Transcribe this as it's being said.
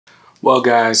Well,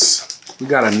 guys, we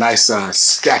got a nice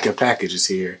stack of packages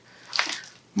here.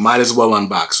 Might as well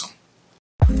unbox them.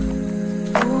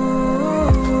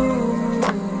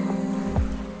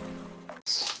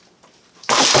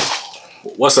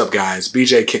 What's up, guys?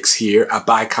 BJ Kicks here. I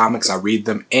buy comics, I read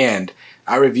them, and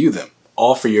I review them,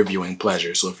 all for your viewing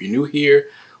pleasure. So if you're new here,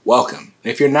 welcome.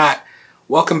 And if you're not,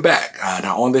 welcome back.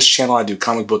 Now on this channel, I do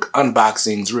comic book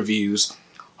unboxings, reviews,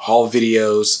 haul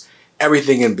videos,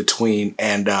 everything in between.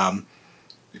 And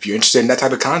if you're interested in that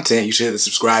type of content, you should hit the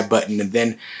subscribe button and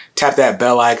then tap that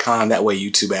bell icon. That way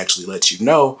YouTube actually lets you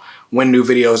know when new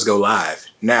videos go live.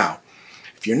 Now,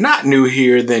 if you're not new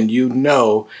here, then you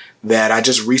know that I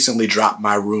just recently dropped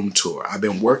my room tour. I've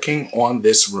been working on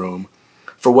this room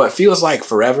for what feels like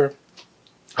forever.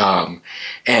 And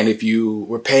if you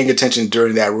were paying attention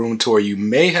during that room tour, you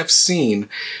may have seen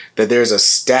that there's a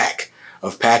stack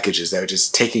of packages that are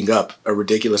just taking up a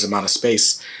ridiculous amount of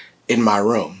space in my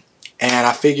room. And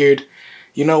I figured,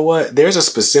 you know what? There's a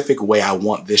specific way I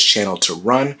want this channel to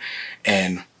run.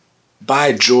 And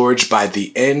by George, by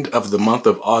the end of the month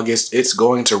of August, it's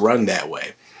going to run that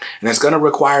way. And it's going to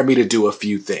require me to do a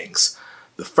few things.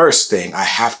 The first thing I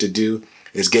have to do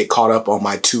is get caught up on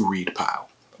my to-read pile.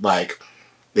 Like,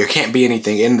 there can't be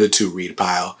anything in the to-read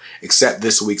pile except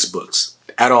this week's books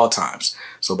at all times.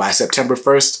 So by September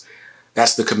 1st,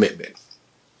 that's the commitment.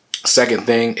 Second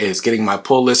thing is getting my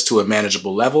pull list to a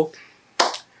manageable level.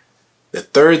 The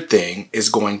third thing is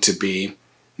going to be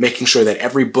making sure that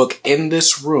every book in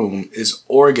this room is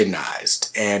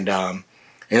organized. And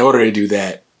in order to do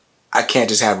that, I can't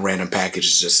just have random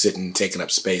packages just sitting and taking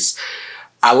up space.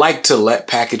 I like to let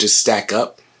packages stack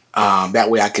up. That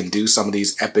way I can do some of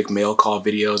these epic mail call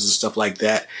videos and stuff like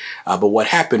that. But what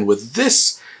happened with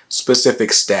this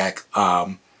specific stack,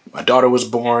 my daughter was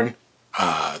born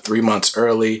 3 months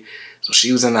early, so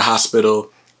she was in the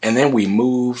hospital, and then we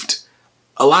moved.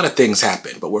 A lot of things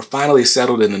happened, but we're finally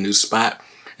settled in the new spot,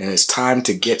 and it's time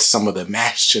to get some of the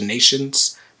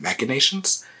machinations.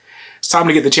 It's time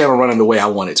to get the channel running the way I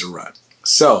want it to run.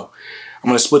 So I'm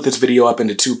going to split this video up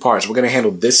into two parts. We're going to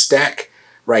handle this stack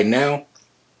right now,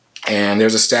 and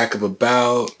there's a stack of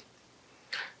about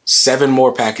 7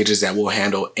 more packages that we'll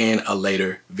handle in a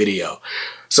later video.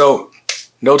 So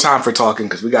no time for talking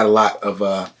because we got a lot of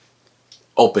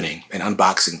opening and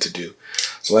unboxing to do.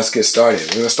 So let's get started.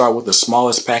 We're going to start with the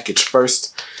smallest package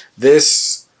first.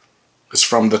 This is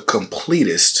from The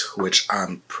Completist, which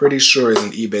I'm pretty sure is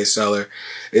an eBay seller.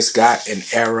 It's got an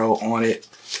arrow on it.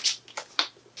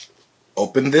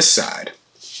 Open this side.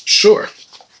 Sure,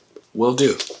 will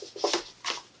do.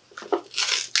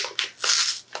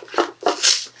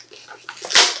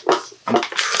 I'm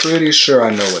pretty sure I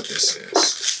know what this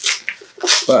is.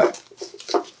 But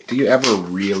do you ever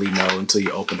really know until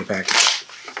you open the package?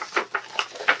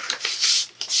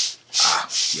 Ah,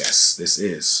 yes, this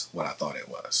is what I thought it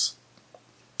was.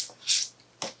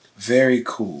 Very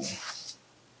cool.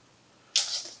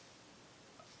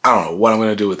 I don't know what I'm going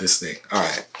to do with this thing. All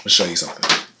right, let me show you something.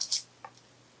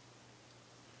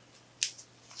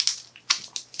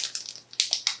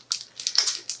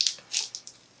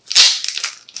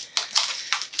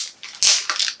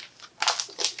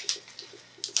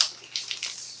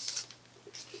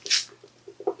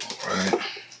 All right.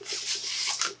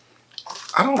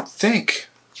 I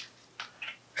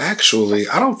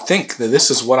don't think that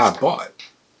this is what I bought.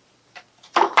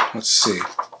 Let's see.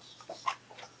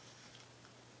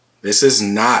 This is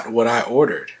not what I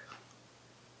ordered.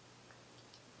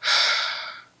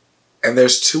 And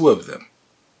there's 2 of them.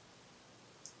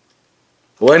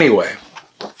 Well, anyway,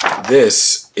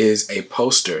 this is a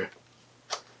poster,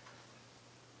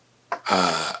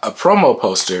 a promo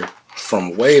poster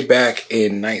from way back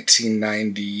in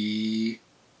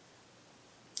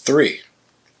 1993.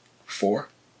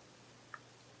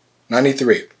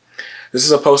 93. This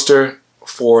is a poster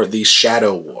for the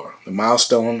Shadow War, the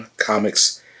Milestone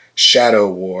Comics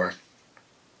Shadow War.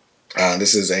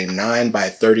 This is a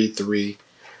 9x33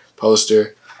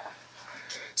 poster.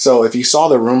 So if you saw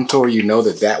the room tour, you know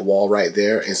that that wall right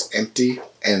there is empty.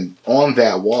 And on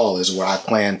that wall is where I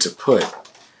plan to put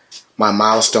my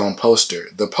Milestone poster.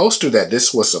 The poster that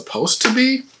this was supposed to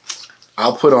be,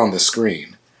 I'll put on the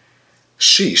screen.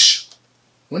 Sheesh.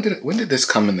 When did this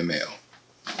come in the mail?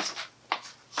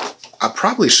 I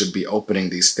probably should be opening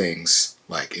these things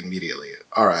like immediately.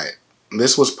 All right.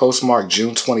 This was postmarked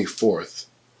June 24th.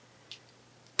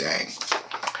 Dang.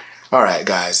 All right,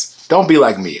 guys. Don't be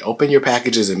like me. Open your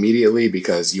packages immediately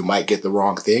because you might get the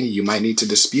wrong thing. You might need to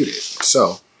dispute it.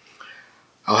 So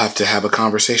I'll have to have a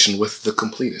conversation with the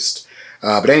completist.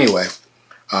 But anyway,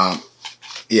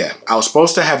 yeah, I was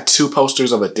supposed to have 2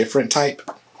 posters of a different type.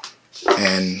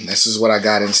 And this is what I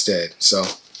got instead. So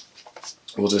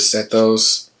we'll just set them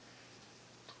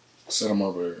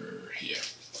over here.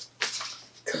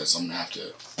 Because I'm going to have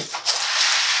to...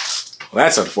 Well,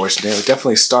 that's unfortunate. We're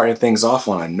definitely starting things off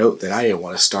on a note that I didn't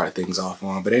want to start things off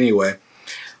on. But anyway,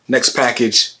 next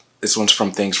package. This one's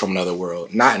from Things from Another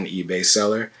World. Not an eBay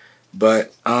seller,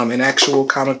 but an actual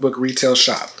comic book retail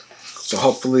shop. So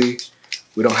hopefully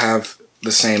we don't have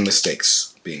the same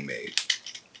mistakes being made.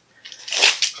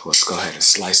 So let's go ahead and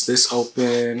slice this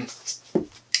open.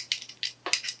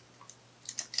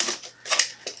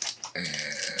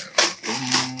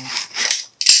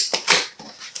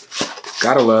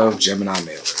 Gotta love Gemini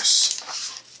mailers.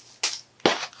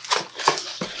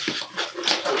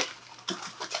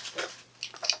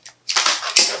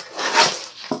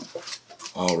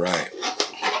 All right.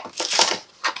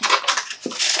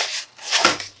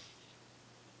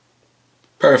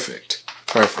 Perfect.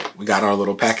 Perfect. We got our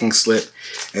little packing slip.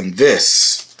 And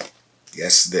this,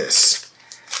 yes, this.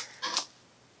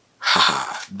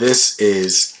 Haha. This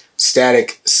is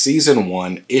Static Season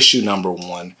 1, Issue Number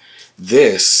 1.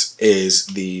 This is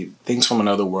the Things from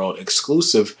Another World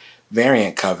exclusive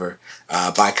variant cover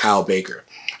by Kyle Baker.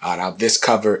 Now this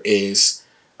cover is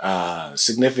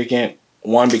significant,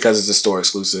 one, because it's a store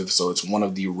exclusive, so it's one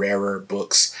of the rarer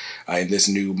books in this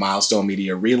new Milestone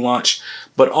Media relaunch,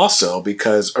 but also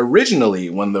because originally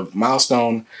when the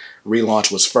Milestone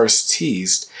relaunch was first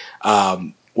teased,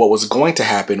 what was going to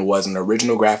happen was an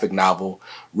original graphic novel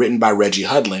written by Reggie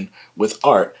Hudlin with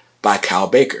art by Kyle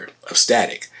Baker of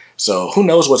Static. So who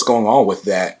knows what's going on with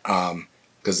that,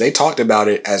 because they talked about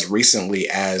it as recently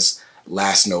as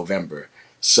last November.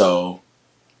 So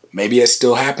maybe it's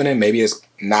still happening, maybe it's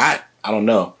not, I don't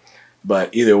know.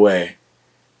 But either way,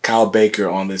 Kyle Baker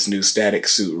on this new Static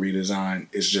suit redesign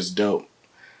is just dope.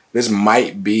 This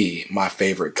might be my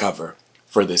favorite cover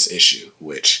for this issue,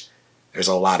 which there's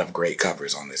a lot of great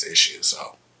covers on this issue.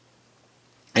 So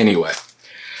anyway,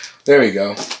 there we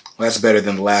go. That's better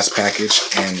than the last package,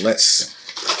 and let's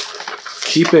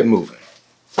keep it moving.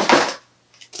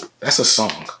 That's a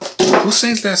song. Who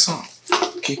sings that song?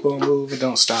 Keep on moving,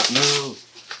 don't stop, no.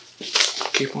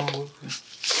 Keep on moving,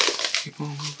 keep on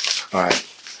moving. All right,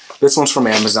 this one's from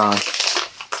Amazon.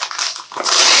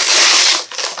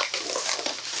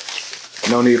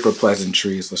 No need for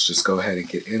pleasantries. Let's just go ahead and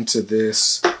get into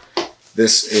this.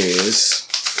 This is,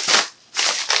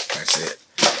 that's it.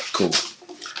 Cool.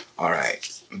 All right.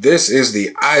 This is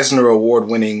the Eisner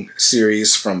Award-winning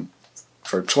series for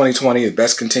 2020, the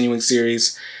Best Continuing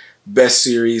Series, Best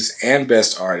Series, and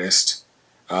Best Artist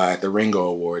at the Ringo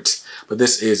Awards. But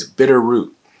this is Bitter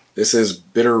Root. This is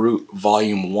Bitter Root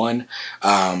Volume 1.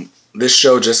 This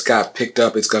show just got picked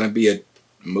up. It's going to be a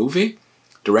movie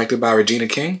directed by Regina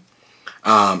King.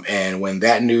 And when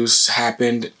that news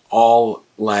happened, all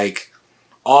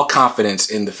confidence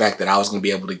in the fact that I was going to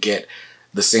be able to get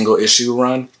the single issue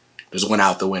run just went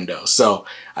out the window. So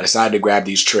I decided to grab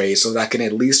these trades so that I can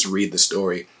at least read the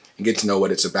story and get to know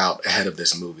what it's about ahead of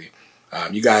this movie.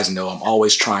 You guys know I'm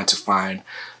always trying to find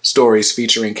stories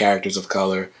featuring characters of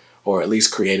color, or at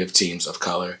least creative teams of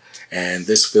color. And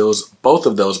this fills both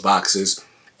of those boxes,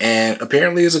 and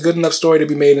apparently is a good enough story to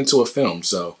be made into a film.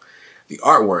 So the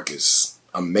artwork is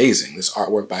amazing. This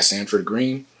artwork by Sanford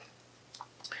Green.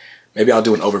 Maybe I'll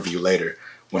do an overview later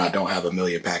when I don't have a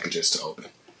million packages to open.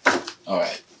 All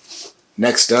right.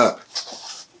 Next up,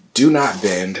 Do Not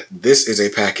Bend. This is a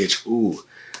package,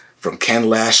 from Ken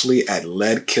Lashley at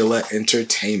Lead Killer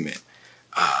Entertainment.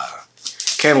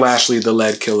 Ken Lashley, the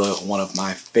Lead Killer, one of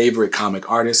my favorite comic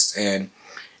artists, and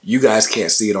you guys can't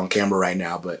see it on camera right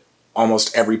now, but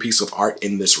almost every piece of art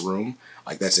in this room,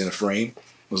 like that's in a frame,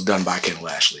 was done by Ken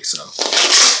Lashley. So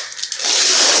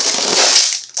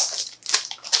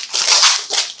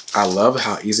I love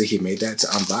how easy he made that to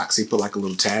unbox. He put like a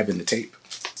little tab in the tape.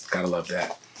 Gotta love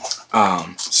that.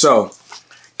 So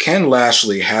Ken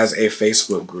Lashley has a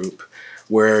Facebook group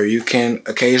where you can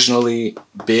occasionally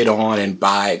bid on and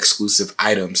buy exclusive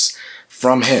items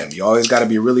from him. You always got to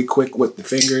be really quick with the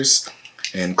fingers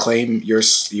and claim your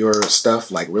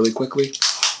stuff like really quickly.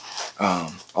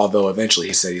 Although eventually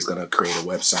he said he's going to create a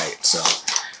website, so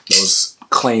those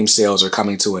claim sales are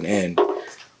coming to an end,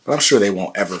 but I'm sure they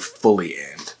won't ever fully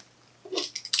end.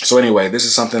 So anyway, this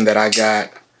is something that I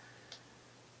got.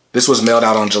 This was mailed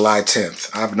out on July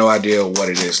 10th. I have no idea what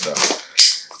it is though,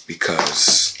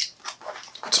 because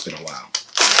it's been a while.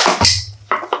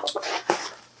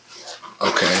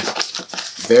 Okay,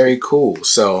 very cool.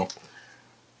 So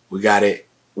we got it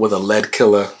with a Lead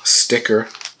Killer sticker.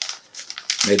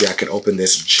 Maybe I can open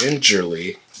this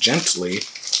gently,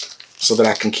 so that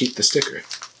I can keep the sticker.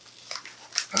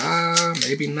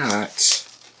 Maybe not.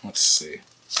 Let's see.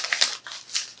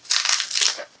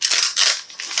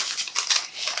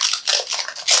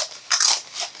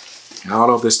 I don't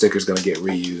know if this sticker's gonna get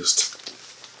reused,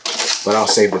 but I'll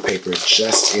save the paper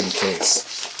just in case.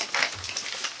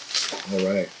 All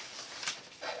right.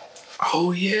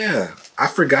 Oh yeah, I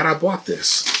forgot I bought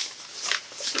this.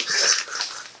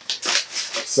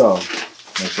 So,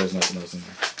 make sure there's nothing else in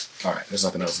there. All right, there's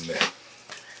nothing else in there.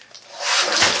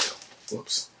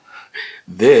 Whoops.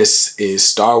 This is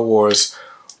Star Wars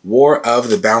War of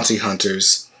the Bounty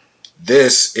Hunters.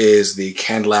 This is the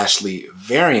Ken Lashley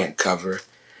variant cover,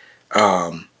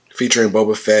 featuring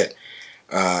Boba Fett.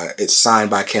 It's signed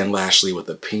by Ken Lashley with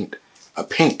a pink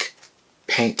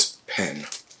paint pen.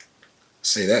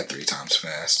 Say that 3 times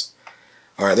fast.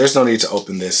 All right, there's no need to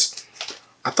open this.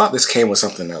 I thought this came with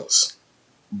something else,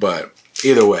 but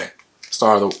either way,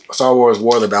 Star Wars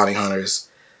War of the Bounty Hunters.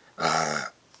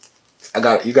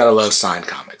 You gotta love signed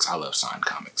comics. I love signed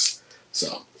comics.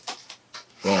 So,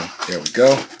 boom, there we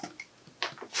go.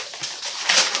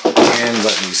 And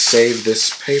let me save this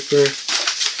paper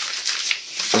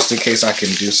just in case I can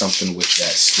do something with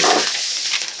that sticker.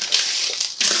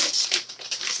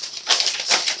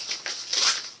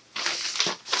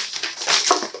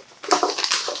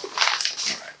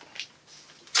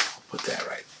 Put that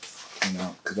right,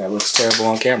 because that looks terrible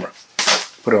on camera.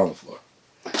 Put it on the floor.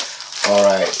 All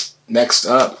right, next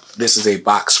up, this is a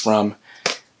box from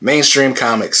Mainstream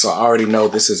Comics. So I already know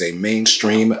this is a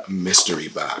Mainstream mystery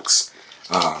box.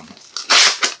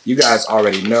 You guys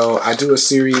already know I do a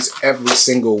series every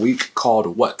single week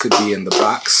called What Could Be in the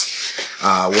Box,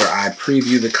 where I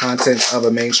preview the contents of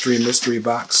a Mainstream mystery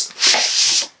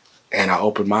box, and I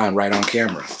open mine right on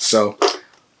camera. So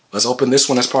let's open this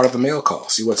one as part of a mail call,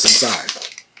 see what's inside.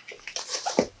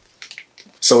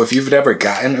 So if you've never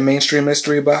gotten a Mainstream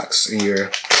mystery box and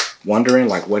you're wondering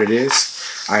like what it is,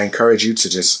 I encourage you to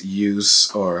just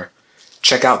use or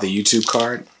check out the YouTube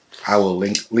card. I will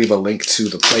leave a link to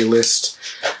the playlist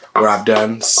where I've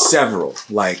done several,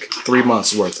 like 3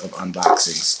 months worth of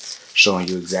unboxings, showing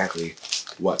you exactly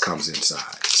what comes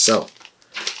inside. So,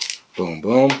 boom,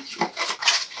 boom.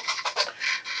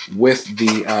 With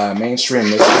the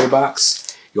Mainstream mystery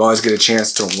box, you always get a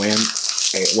chance to win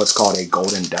what's called a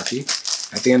golden ducky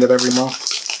at the end of every month,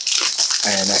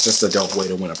 and that's just a dope way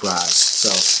to win a prize.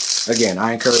 So again,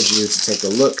 I encourage you to take a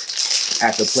look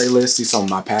at the playlist, see some of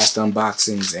my past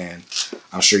unboxings, and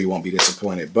I'm sure you won't be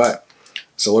disappointed. But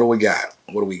so what do we got?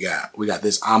 What do we got? We got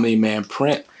this Omni-Man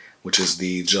print, which is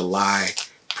the July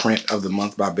print of the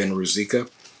month by Ben Ruzicka.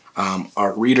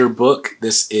 Our reader book,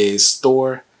 this is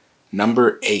Thor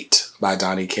number 8 by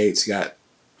Donny Cates. You got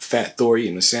Fat Thor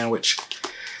eating a sandwich.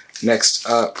 Next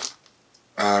up,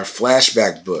 our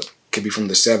flashback book. Could be from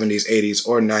the 70s, 80s,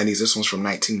 or 90s. This one's from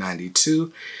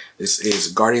 1992. This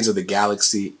is Guardians of the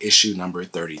Galaxy issue number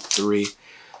 33.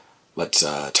 Let's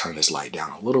turn this light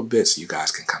down a little bit so you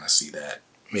guys can kind of see that.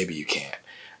 Maybe you can't.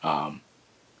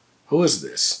 Who is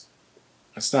this?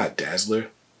 It's not Dazzler.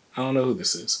 I don't know who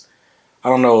this is. I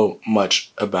don't know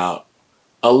much about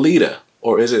Alita,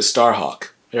 or is it Starhawk?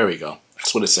 There we go.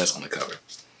 That's what it says on the cover.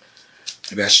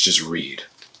 Maybe I should just read.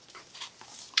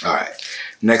 All right.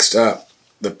 Next up,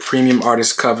 the premium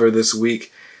artist cover this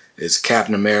week is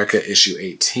Captain America issue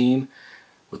 18,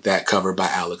 with that cover by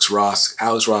Alex Ross.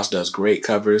 Alex Ross does great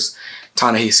covers.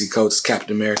 Ta-Nehisi Coates'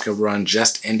 Captain America run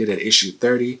just ended at issue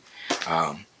 30.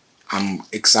 I'm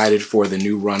excited for the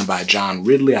new run by John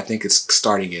Ridley. I think it's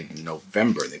starting in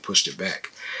November. They pushed it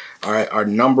back. All right, our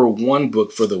number 1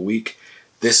 book for the week.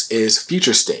 This is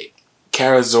Future State,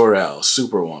 Kara Zor-El,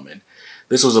 Superwoman.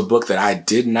 This was a book that I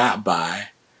did not buy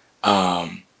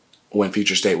when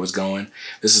Future State was going.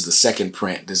 This is the second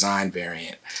print design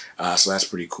variant, so that's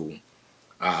pretty cool.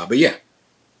 But yeah,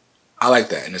 I like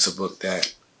that, and it's a book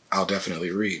that I'll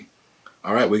definitely read.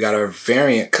 All right, we got our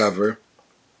variant cover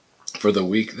for the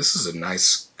week. This is a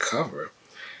nice cover.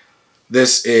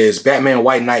 This is Batman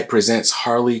White Knight presents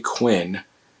Harley Quinn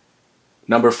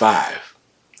number 5.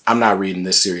 I'm not reading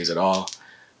this series at all,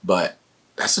 but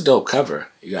that's a dope cover.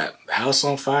 You got the house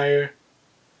on fire.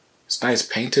 It's nice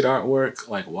painted artwork,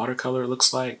 like watercolor it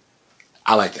looks like.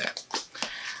 I like that.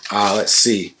 Let's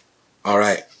see. All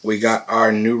right, we got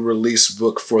our new release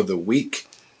book for the week,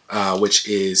 which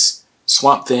is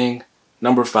Swamp Thing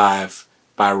number 5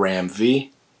 by Ram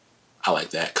V. I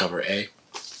like that, cover A.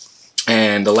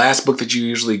 And the last book that you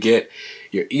usually get,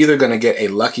 you're either going to get a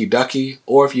Lucky Ducky,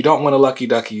 or if you don't want a Lucky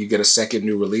Ducky, you get a second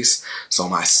new release. So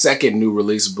my second new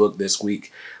release book this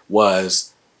week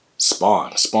was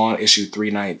Spawn. Spawn issue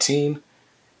 319.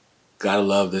 Gotta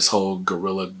love this whole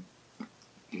gorilla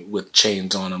with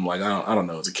chains on them. Like, I don't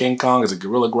know. Is it King Kong? Is it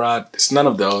Gorilla Grodd? It's none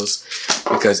of those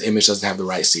because Image doesn't have the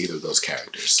rights to either of those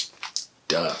characters.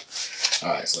 Duh.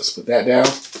 Alright, so let's put that down.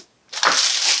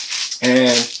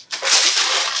 And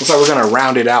looks like we're going to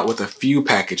round it out with a few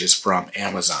packages from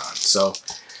Amazon. So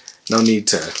no need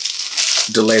to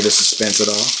delay the suspense at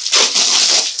all.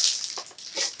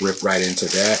 Rip right into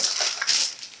that.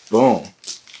 Boom.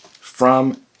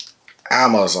 From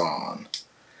Amazon.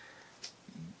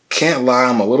 Can't lie,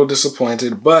 I'm a little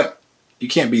disappointed, but you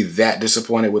can't be that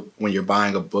disappointed when you're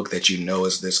buying a book that you know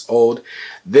is this old.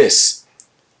 This,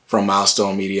 from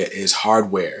Milestone Media, is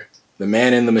Hardware, The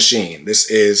Man in the Machine.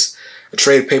 This is a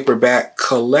trade paperback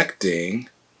collecting,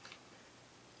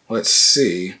 let's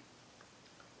see,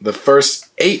 the first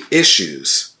 8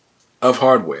 issues of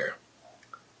Hardware.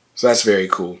 So that's very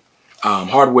cool.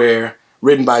 Hardware,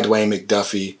 written by Dwayne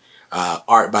McDuffie,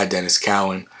 art by Dennis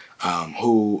Cowan,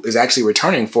 who is actually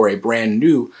returning for a brand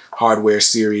new Hardware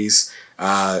series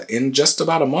in just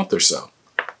about a month or so.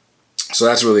 So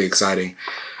that's really exciting.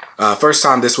 First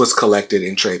time this was collected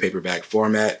in trade paperback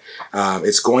format.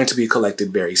 It's going to be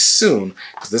collected very soon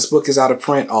because this book is out of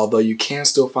print, although you can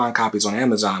still find copies on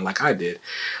Amazon like I did.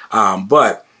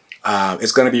 But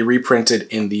it's going to be reprinted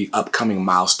in the upcoming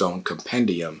Milestone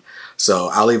Compendium. So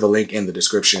I'll leave a link in the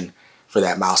description for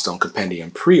that Milestone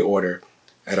Compendium pre-order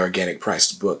at Organic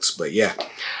Priced Books. But yeah,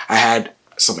 I had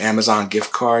some Amazon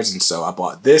gift cards, and so I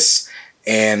bought this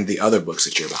and the other books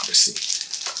that you're about to see.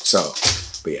 So,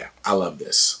 but yeah, I love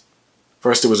this.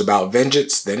 First it was about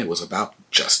vengeance, then it was about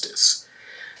justice.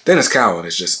 Dennis Cowan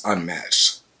is just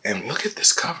unmatched. And look at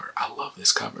this cover. I love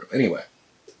this cover. Anyway,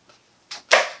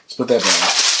 let's put that down.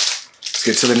 Let's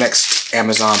get to the next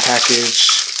Amazon package.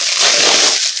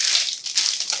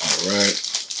 All right.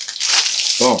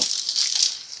 Boom.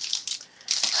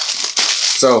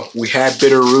 So we had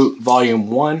Bitterroot Volume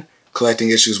 1, collecting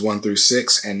issues 1 through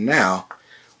 6, and now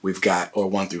we've got, or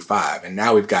 1 through 5, and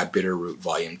now we've got Bitterroot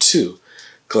Volume 2,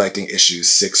 collecting issues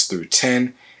 6 through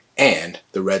 10, and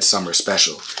the Red Summer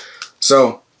Special.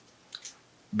 So,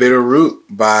 Bitterroot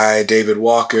by David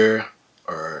Walker,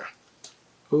 or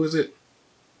who is it?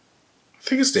 I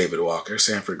think it's David Walker,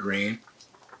 Sanford Green,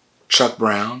 Chuck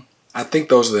Brown. I think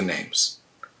those are the names.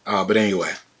 But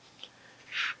anyway,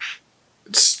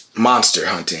 it's monster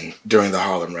hunting during the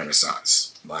Harlem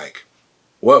Renaissance. Like,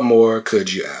 what more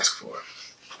could you ask for?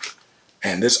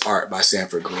 And this art by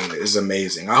Sanford Green is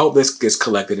amazing. I hope this gets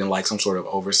collected in like some sort of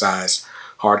oversized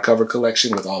hardcover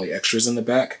collection with all the extras in the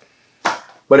back.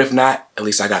 But if not, at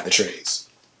least I got the trades.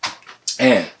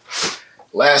 And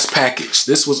last package.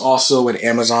 This was also an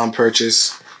Amazon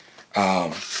purchase.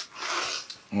 I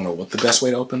don't know what the best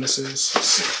way to open this is. Let's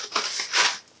see.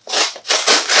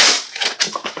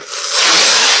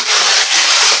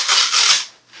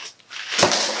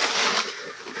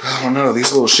 I don't know,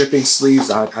 these little shipping sleeves,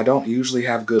 I don't usually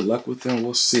have good luck with them.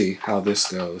 We'll see how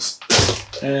this goes.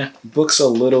 Book's a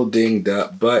little dinged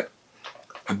up, but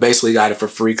I basically got it for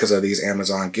free because of these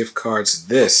Amazon gift cards.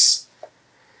 This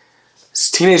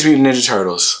is Teenage Mutant Ninja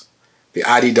Turtles, the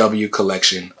IDW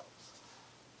Collection,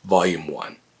 Volume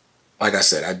 1. Like I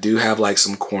said, I do have like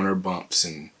some corner bumps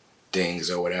and dings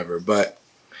or whatever, but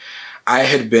I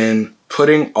had been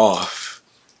putting off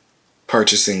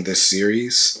purchasing this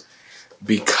series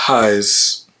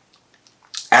because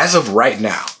as of right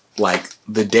now, like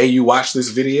the day you watch this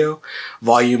video,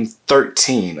 volume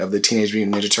 13 of the Teenage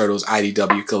Mutant Ninja Turtles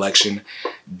IDW collection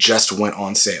just went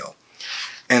on sale.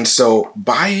 And so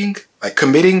buying, like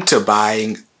committing to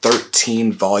buying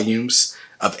 13 volumes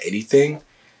of anything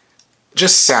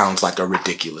just sounds like a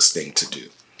ridiculous thing to do,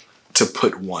 to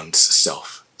put one's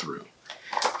self through.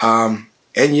 And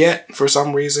yet, for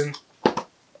some reason,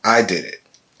 I did it.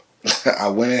 I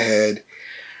went ahead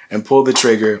and pulled the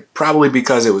trigger, probably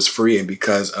because it was free and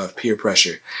because of peer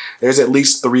pressure. There's at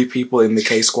least 3 people in the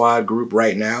K-Squad group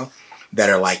right now that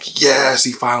are like, yes,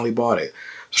 he finally bought it.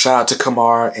 So shout out to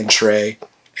Kamar and Trey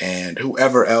and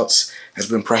whoever else has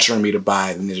been pressuring me to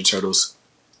buy the Ninja Turtles.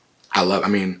 I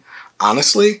mean,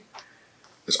 honestly,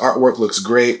 this artwork looks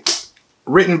great.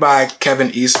 Written by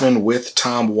Kevin Eastman with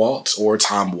Tom Waltz, or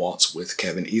Tom Waltz with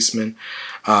Kevin Eastman.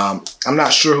 I'm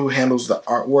not sure who handles the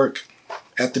artwork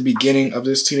at the beginning of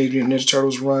this Teenage Mutant Ninja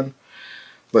Turtles run,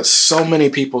 but so many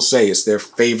people say it's their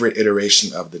favorite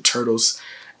iteration of the Turtles,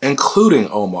 including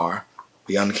Omar,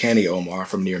 the Uncanny Omar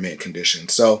from Near Mint Condition.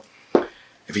 So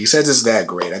if he says it's that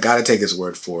great, I gotta take his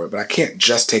word for it, but I can't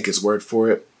just take his word for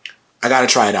it. I gotta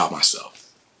try it out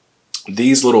myself.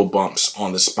 These little bumps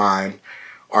on the spine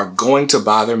are going to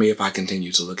bother me if I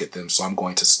continue to look at them, so I'm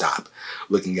going to stop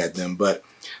looking at them. But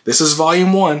this is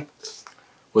volume 1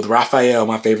 with Raphael,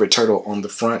 my favorite turtle, on the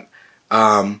front.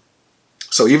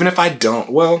 So even if I don't,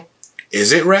 well,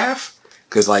 is it Raph?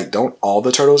 Because, like, don't all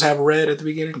the turtles have red at the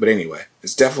beginning? But anyway,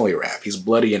 it's definitely Raph. He's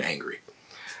bloody and angry.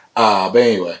 But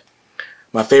anyway,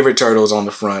 my favorite turtle is on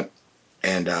the front.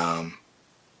 And,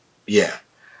 yeah.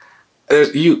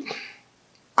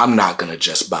 I'm not going to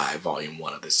just buy volume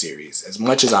 1 of the series. As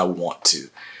much as I want to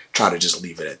try to just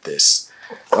leave it at this.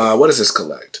 What does this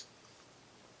collect?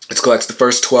 It collects the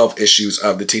first 12 issues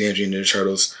of the Teenage Mutant Ninja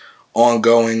Turtles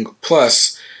ongoing,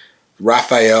 plus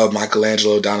Raphael,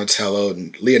 Michelangelo, Donatello,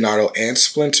 Leonardo, and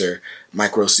Splinter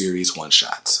micro series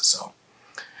one-shots. So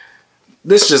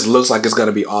this just looks like it's going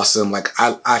to be awesome. Like,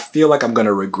 I feel like I'm going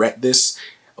to regret this.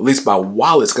 At least my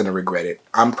wallet's going to regret it.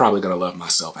 I'm probably going to love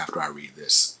myself after I read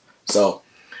this. So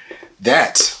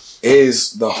that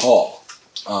is the haul.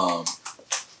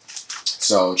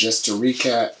 So just to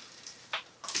recap,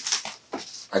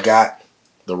 I got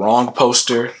the wrong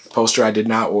poster I did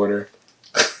not order,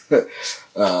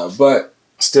 but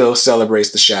still celebrates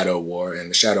the Shadow War, and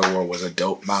the Shadow War was a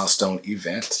dope milestone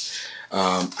event.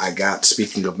 I got,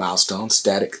 speaking of milestones,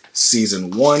 Static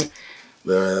Season 1,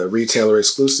 the retailer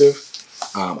exclusive.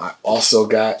 I also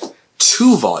got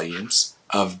 2 volumes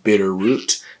of Bitter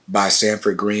Root by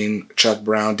Sanford Green, Chuck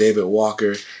Brown, David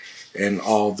Walker, and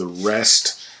all the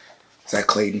rest. Is that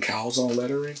Clayton Cowles on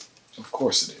lettering? Of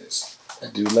course it is.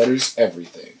 That dude letters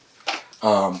everything.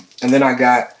 And then I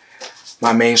got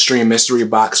my mainstream mystery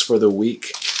box for the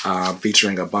week,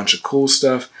 featuring a bunch of cool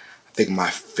stuff. I think my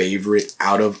favorite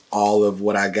out of all of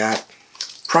what I got,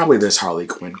 probably this Harley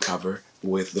Quinn cover,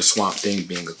 with the Swamp Thing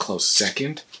being a close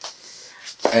second.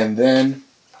 And then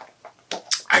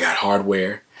I got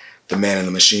Hardware, the Man in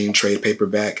the Machine trade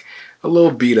paperback. A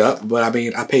little beat up, but I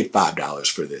mean, I paid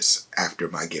 $5 for this after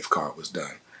my gift card was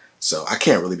done. So I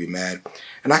can't really be mad.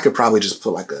 And I could probably just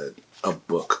put like a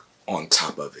book on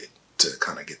top of it to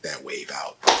kind of get that wave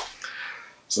out.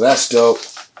 So that's dope.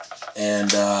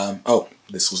 And, oh,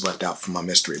 this was left out from my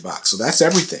mystery box. So that's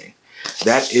everything.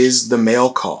 That is the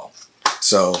mail call.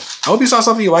 So I hope you saw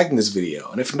something you liked in this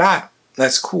video. And if not,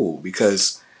 that's cool,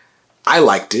 because I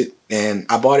liked it and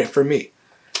I bought it for me.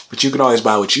 But you can always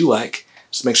buy what you like.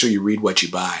 Just make sure you read what you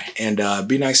buy, and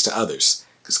be nice to others,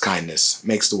 because kindness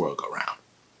makes the world go round.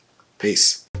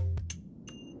 Peace.